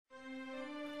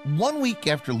1 week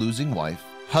after losing wife,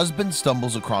 husband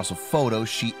stumbles across a photo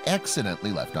she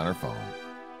accidentally left on her phone.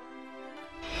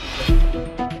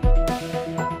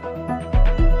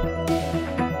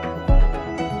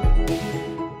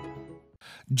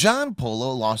 John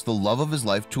Polo lost the love of his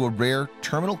life to a rare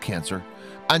terminal cancer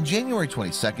on January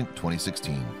 22nd,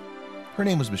 2016. Her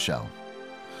name was Michelle.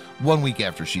 1 week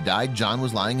after she died, John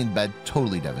was lying in bed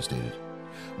totally devastated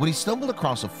when he stumbled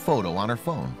across a photo on her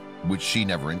phone, which she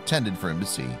never intended for him to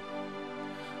see.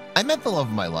 I met the love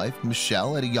of my life,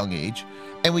 Michelle, at a young age,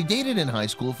 and we dated in high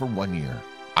school for 1 year.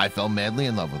 I fell madly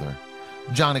in love with her.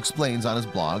 John explains on his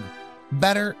blog,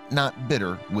 Better Not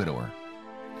Bitter Widower.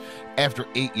 After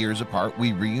 8 years apart,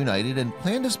 we reunited and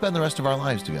planned to spend the rest of our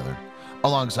lives together,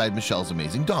 alongside Michelle's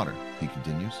amazing daughter, he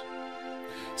continues.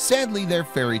 Sadly, their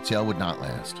fairy tale would not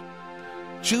last.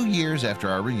 2 years after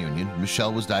our reunion,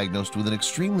 Michelle was diagnosed with an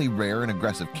extremely rare and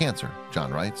aggressive cancer,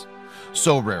 John writes.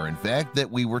 So rare, in fact, that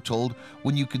we were told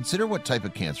when you consider what type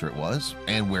of cancer it was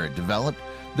and where it developed,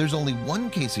 there's only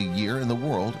 1 case a year in the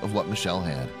world of what Michelle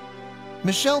had.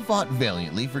 Michelle fought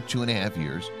valiantly for 2.5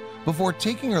 years before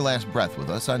taking her last breath with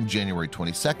us on January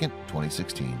 22nd,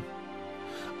 2016.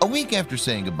 A week after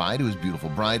saying goodbye to his beautiful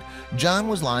bride, John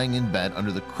was lying in bed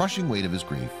under the crushing weight of his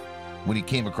grief when he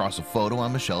came across a photo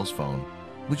on Michelle's phone,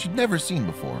 which he'd never seen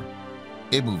before.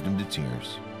 It moved him to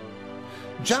tears.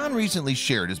 John recently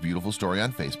shared his beautiful story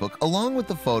on Facebook along with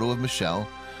the photo of Michelle,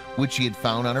 which he had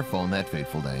found on her phone that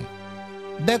fateful day.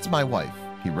 That's my wife,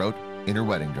 he wrote, in her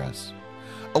wedding dress.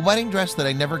 A wedding dress that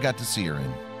I never got to see her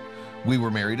in. We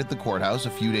were married at the courthouse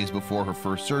a few days before her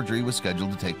first surgery was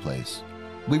scheduled to take place.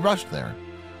 We rushed there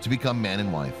to become man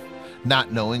and wife,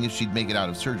 not knowing if she'd make it out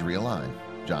of surgery alive,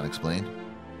 John explained.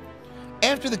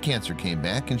 After the cancer came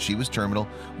back and she was terminal,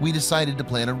 we decided to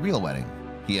plan a real wedding.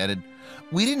 He added,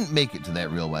 we didn't make it to that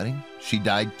real wedding. She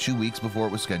died 2 weeks before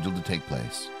it was scheduled to take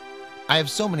place. I have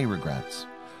so many regrets.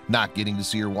 Not getting to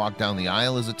see her walk down the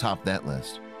aisle is atop that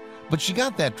list. But she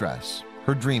got that dress,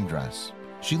 her dream dress.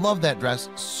 She loved that dress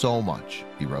so much,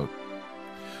 he wrote.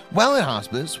 While in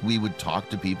hospice, we would talk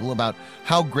to people about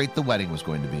how great the wedding was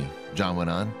going to be, John went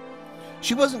on.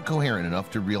 She wasn't coherent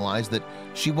enough to realize that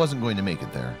she wasn't going to make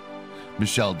it there.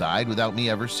 Michelle died without me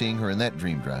ever seeing her in that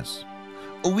dream dress.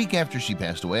 A week after she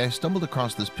passed away, I stumbled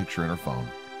across this picture in her phone.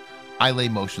 I lay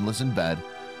motionless in bed,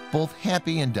 both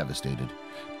happy and devastated,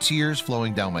 tears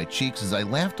flowing down my cheeks as I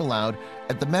laughed aloud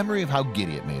at the memory of how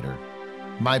giddy it made her.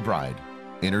 My bride,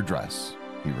 in her dress,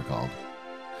 he recalled.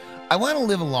 I want to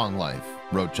live a long life,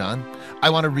 wrote John.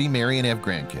 I want to remarry and have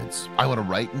grandkids. I want to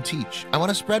write and teach. I want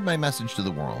to spread my message to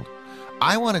the world.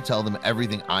 I want to tell them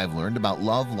everything I've learned about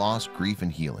love, loss, grief,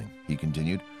 and healing, he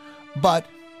continued. But,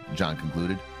 John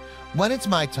concluded, when it's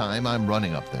my time, I'm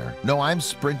running up there. No, I'm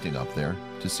sprinting up there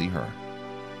to see her.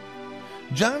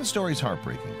 John's story is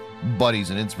heartbreaking, but he's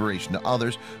an inspiration to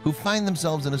others who find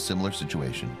themselves in a similar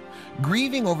situation,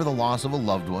 grieving over the loss of a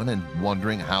loved one and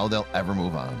wondering how they'll ever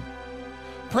move on.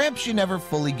 Perhaps you never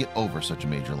fully get over such a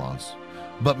major loss,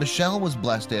 but Michelle was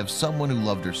blessed to have someone who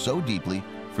loved her so deeply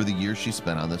for the years she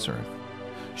spent on this earth.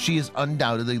 She is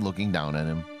undoubtedly looking down at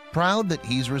him, proud that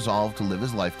he's resolved to live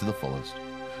his life to the fullest,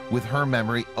 with her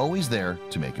memory always there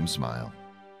to make him smile.